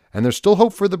around, and there's still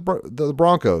hope for the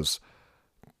Broncos,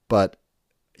 but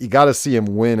you got to see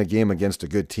them win a game against a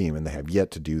good team, and they have yet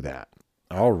to do that.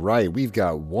 All right, we've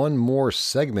got one more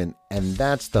segment, and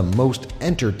that's the most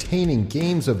entertaining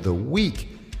games of the week.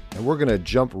 And we're going to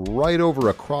jump right over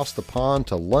across the pond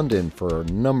to London for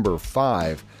number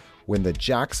 5, when the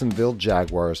Jacksonville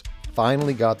Jaguars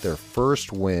finally got their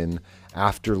first win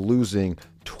after losing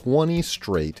 20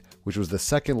 straight, which was the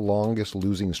second longest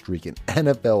losing streak in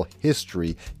NFL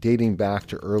history dating back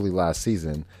to early last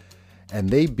season. and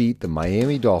they beat the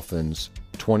Miami Dolphins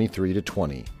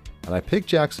 23-20. And I picked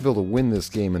Jacksonville to win this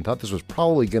game and thought this was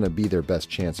probably going to be their best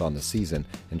chance on the season.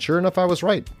 And sure enough, I was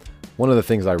right. One of the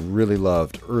things I really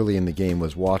loved early in the game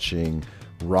was watching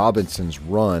Robinson's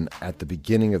run at the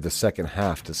beginning of the second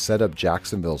half to set up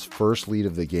Jacksonville's first lead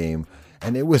of the game.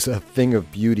 And it was a thing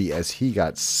of beauty as he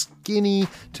got skinny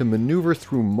to maneuver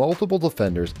through multiple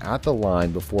defenders at the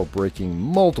line before breaking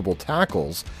multiple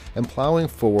tackles and plowing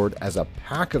forward as a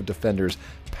pack of defenders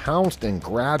pounced and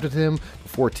grabbed at him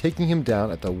before taking him down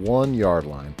at the 1-yard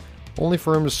line, only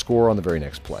for him to score on the very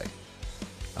next play.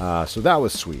 So that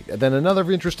was sweet. And then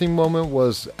another interesting moment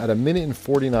was at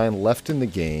 1:49 left in the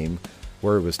game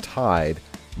where it was tied.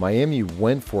 Miami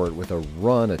went for it with a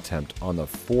run attempt on the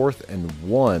 4th and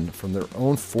 1 from their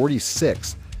own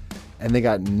 46, and they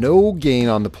got no gain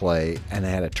on the play, and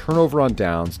they had a turnover on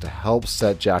downs to help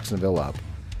set Jacksonville up.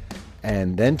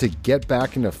 And then to get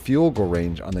back into field goal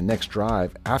range on the next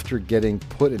drive after getting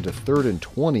put into 3rd and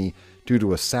 20 due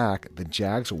to a sack, the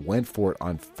Jags went for it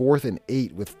on 4th and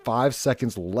 8 with 5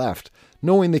 seconds left,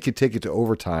 knowing they could take it to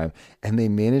overtime, and they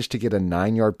managed to get a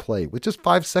 9-yard play with just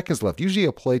 5 seconds left. Usually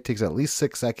a play takes at least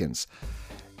 6 seconds.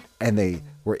 And they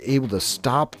were able to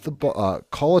stop the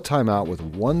call a timeout with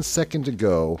 1 second to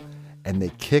go, and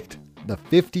they kicked the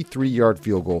 53-yard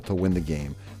field goal to win the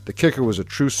game. The kicker was a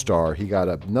true star. He got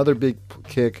another big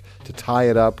kick to tie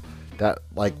it up that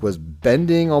was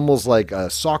bending, almost like a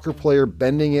soccer player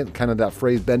bending it, kind of that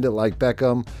phrase, bend it like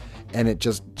Beckham, and it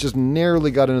just narrowly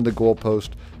got into the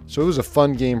goalpost. So it was a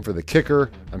fun game for the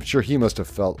kicker. I'm sure he must have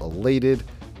felt elated.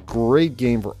 Great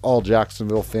game for all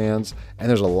Jacksonville fans, and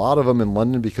there's a lot of them in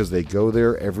London because they go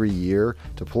there every year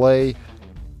to play.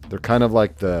 They're kind of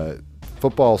like the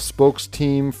football spokes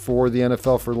team for the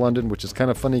NFL for London, which is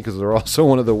kind of funny because they're also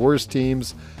one of the worst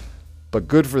teams. But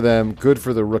good for them, good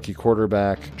for the rookie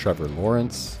quarterback, Trevor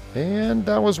Lawrence. And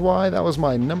that was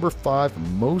my number 5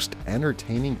 most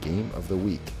entertaining game of the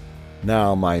week.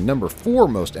 Now, my number 4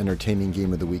 most entertaining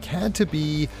game of the week had to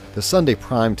be the Sunday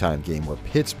primetime game where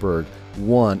Pittsburgh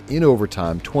won in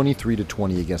overtime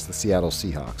 23-20 against the Seattle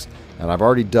Seahawks. And I've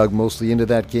already dug mostly into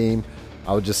that game.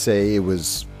 I would just say it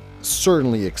was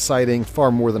certainly exciting,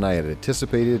 far more than I had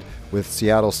anticipated. With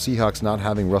Seattle Seahawks not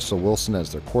having Russell Wilson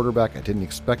as their quarterback, I didn't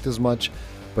expect as much,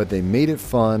 but they made it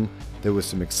fun. There was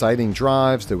some exciting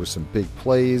drives, there was some big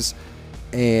plays,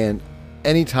 and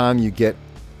anytime you get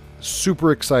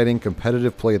super exciting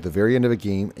competitive play at the very end of a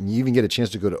game and you even get a chance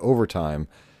to go to overtime,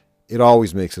 it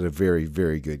always makes it a very,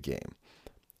 very good game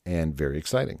and very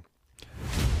exciting.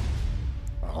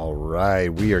 All right,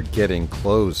 we are getting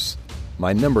close.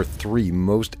 My number 3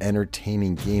 most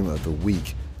entertaining game of the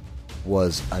week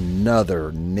was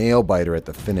another nail-biter at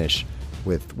the finish,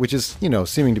 which is,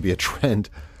 seeming to be a trend,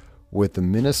 with the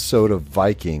Minnesota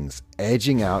Vikings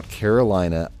edging out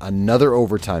Carolina, another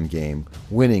overtime game,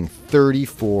 winning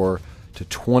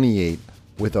 34-28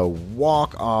 with a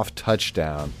walk-off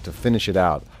touchdown to finish it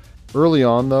out. Early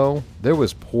on, though, there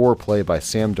was poor play by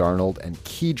Sam Darnold and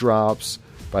key drops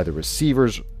by the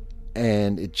receivers,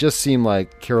 and it just seemed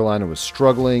like Carolina was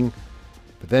struggling.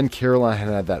 But then Carolina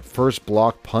had that first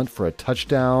block punt for a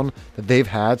touchdown that they've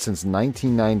had since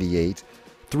 1998,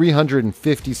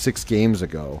 356 games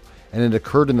ago. And it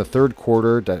occurred in the third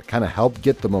quarter to kind of help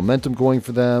get the momentum going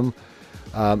for them.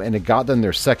 And it got them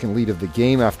their second lead of the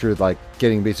game after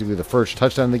getting basically the first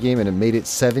touchdown of the game, and it made it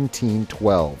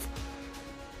 17-12.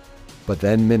 But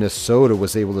then Minnesota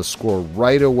was able to score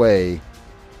right away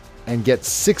and get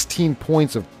 16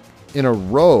 points in a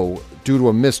row due to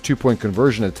a missed 2-point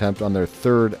conversion attempt on their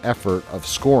third effort of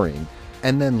scoring.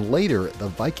 And then later, the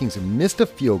Vikings missed a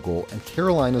field goal, and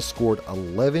Carolina scored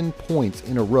 11 points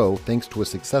in a row thanks to a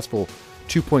successful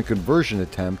 2-point conversion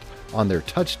attempt on their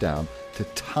touchdown to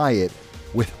tie it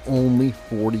with only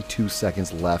 42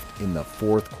 seconds left in the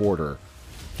fourth quarter,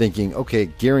 thinking, okay,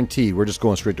 guaranteed, we're just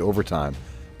going straight to overtime.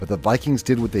 But the Vikings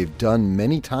did what they've done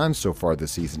many times so far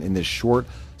this season in this short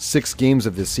 6 games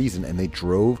of this season, and they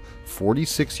drove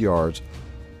 46 yards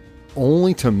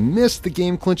only to miss the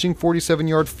game-clinching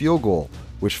 47-yard field goal,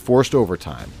 which forced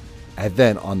overtime. And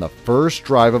then on the first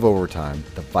drive of overtime,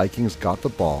 the Vikings got the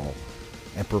ball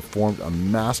and performed a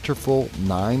masterful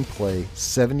 9-play,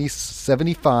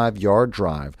 75-yard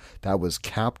drive that was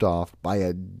capped off by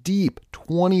a deep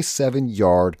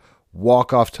 27-yard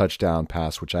walk-off touchdown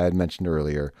pass, which I had mentioned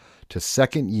earlier, to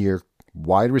second-year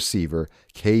wide receiver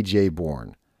K.J.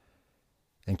 Bourne.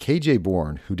 And K.J.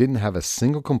 Bourne, who didn't have a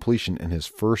single completion in his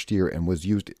first year and was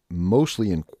used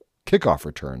mostly in kickoff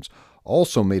returns,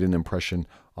 also made an impression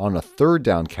on a third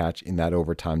down catch in that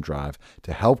overtime drive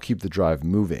to help keep the drive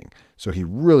moving. So he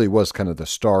really was kind of the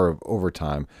star of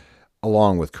overtime,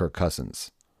 along with Kirk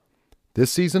Cousins.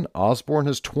 This season, Osborne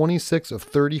has 26 of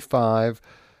 35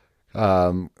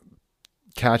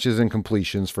 catches and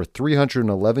completions for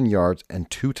 311 yards and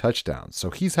 2 touchdowns. So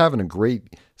he's having a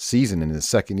great season in his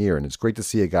second year, and it's great to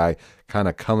see a guy kind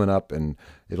of coming up, and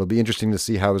it'll be interesting to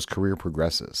see how his career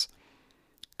progresses.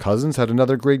 Cousins had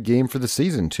another great game for the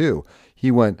season, too.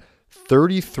 He went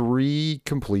 33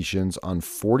 completions on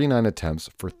 49 attempts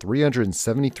for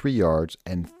 373 yards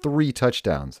and 3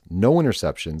 touchdowns, no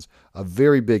interceptions, a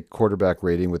very big quarterback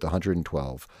rating with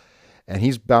 112. And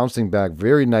he's bouncing back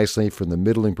very nicely from the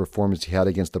middling performance he had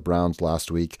against the Browns last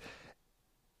week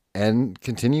and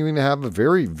continuing to have a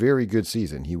very, very good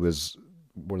season. He was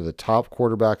one of the top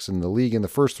quarterbacks in the league in the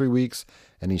first 3 weeks,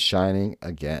 and he's shining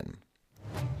again.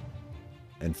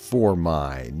 And for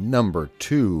my number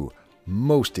 2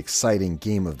 most exciting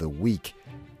game of the week,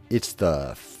 it's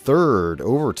the third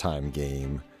overtime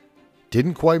game.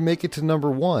 Didn't quite make it to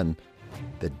number 1.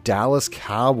 The Dallas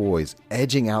Cowboys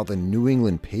edging out the New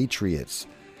England Patriots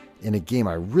in a game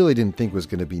I really didn't think was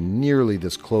going to be nearly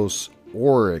this close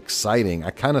or exciting. I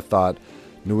kind of thought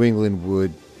New England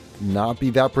would not be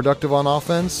that productive on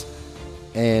offense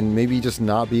and maybe just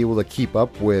not be able to keep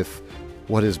up with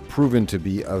what has proven to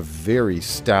be a very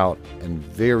stout and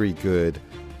very good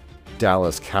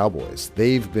Dallas Cowboys.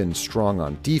 They've been strong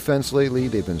on defense lately.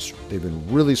 They've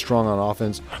been really strong on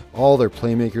offense. All their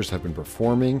playmakers have been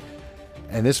performing.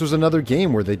 And this was another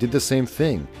game where they did the same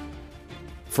thing.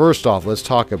 First off, let's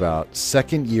talk about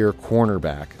second-year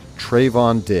cornerback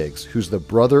Trayvon Diggs, who's the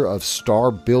brother of star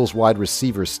Bills wide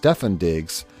receiver Stefon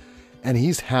Diggs, and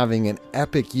he's having an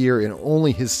epic year in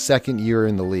only his second year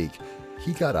in the league.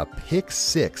 He got a pick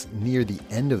 6 near the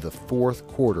end of the fourth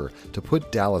quarter to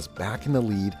put Dallas back in the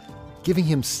lead, giving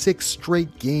him 6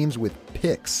 straight games with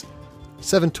picks.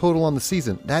 7 total on the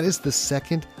season. That is the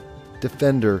second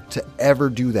defender to ever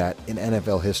do that in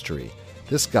NFL history.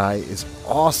 This guy is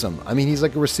awesome. I mean, he's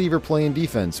like a receiver playing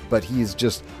defense, but he's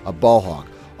just a ball hawk.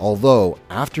 Although,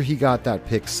 after he got that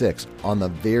pick 6, on the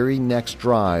very next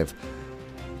drive,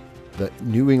 the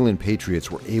New England Patriots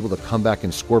were able to come back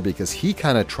and score because he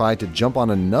kind of tried to jump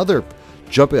another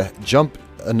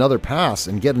pass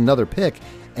and get another pick,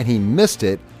 and he missed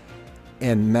it,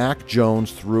 and Mac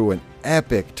Jones threw an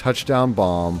epic touchdown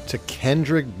bomb to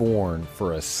Kendrick Bourne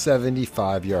for a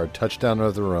 75-yard touchdown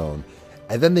of their own.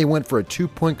 And then they went for a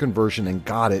 2-point conversion and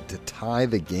got it to tie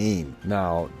the game.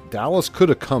 Now, Dallas could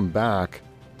have come back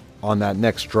on that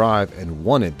next drive and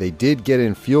won it. They did get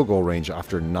in field goal range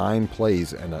after 9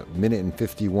 plays and 1 minute and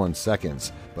 51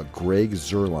 seconds, but Greg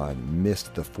Zuerlein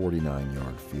missed the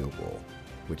 49-yard field goal,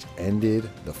 which ended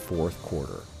the fourth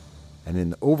quarter. And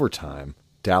in the overtime,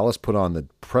 Dallas put on the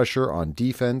pressure on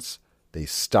defense. They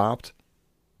stopped.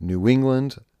 New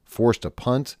England forced a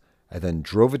punt and then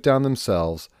drove it down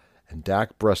themselves, and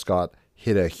Dak Prescott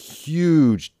hit a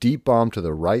huge deep bomb to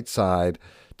the right side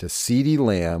to CeeDee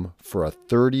Lamb for a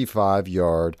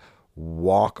 35-yard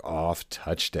walk-off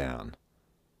touchdown.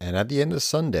 And at the end of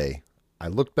Sunday, I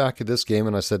looked back at this game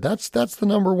and I said, that's the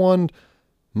number 1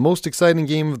 most exciting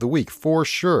game of the week for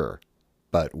sure.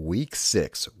 But week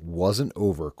 6 wasn't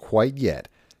over quite yet,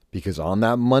 because on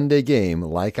that Monday game,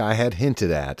 like I had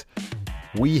hinted at,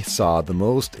 we saw the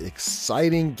most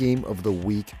exciting game of the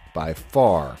week by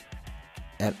far.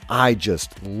 And I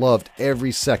just loved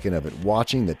every second of it,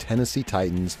 watching the Tennessee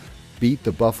Titans beat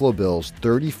the Buffalo Bills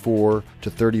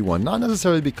 34-31. Not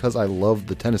necessarily because I love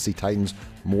the Tennessee Titans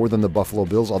more than the Buffalo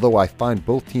Bills, although I find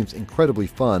both teams incredibly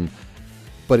fun,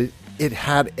 but it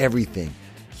had everything.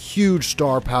 Huge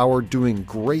star power, doing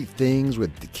great things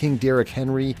with the King Derrick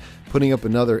Henry putting up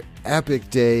another epic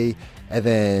day. And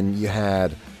then you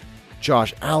had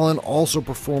Josh Allen also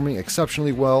performing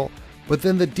exceptionally well. But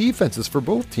then the defenses for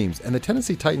both teams, and the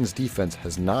Tennessee Titans defense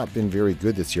has not been very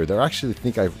good this year. They're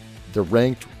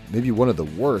ranked maybe one of the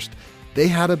worst. They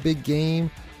had a big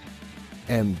game,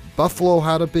 and Buffalo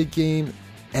had a big game,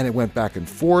 and it went back and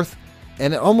forth,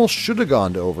 and it almost should have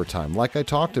gone to overtime, like I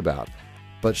talked about.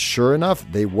 But sure enough,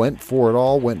 they went for it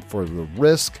all, went for the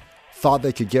risk, thought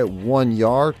they could get 1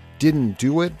 yard, didn't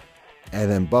do it, and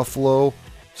then Buffalo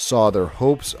saw their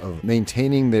hopes of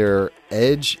maintaining their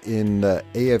edge in the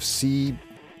AFC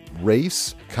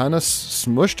race kind of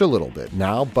smushed a little bit.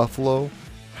 Now Buffalo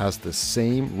has the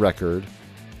same record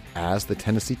as the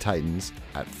Tennessee Titans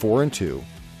at 4-2,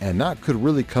 and that could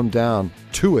really come down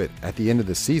to it at the end of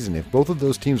the season. If both of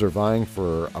those teams are vying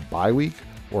for a bye week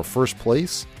or first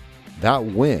place, that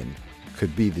win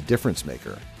could be the difference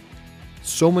maker.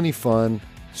 So many fun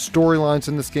storylines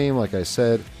in this game. Like I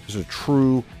said, it's a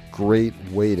true great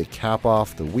way to cap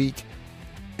off the week,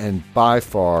 and by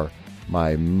far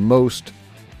my most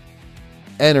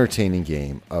entertaining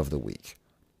game of the week.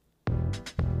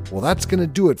 Well, that's going to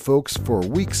do it, folks, for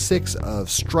Week 6 of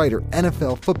Strider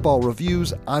NFL Football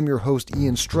Reviews. I'm your host,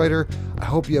 Ian Strider. I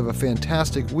hope you have a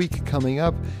fantastic week coming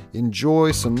up.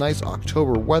 Enjoy some nice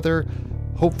October weather.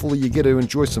 Hopefully you get to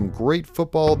enjoy some great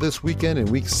football this weekend in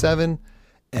Week 7.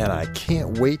 And I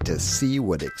can't wait to see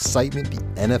what excitement the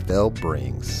NFL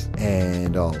brings.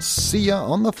 And I'll see ya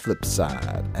on the flip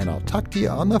side. And I'll talk to you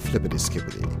on the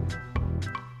flippity-skippity.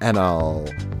 And I'll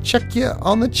check you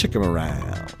on the chickamarine.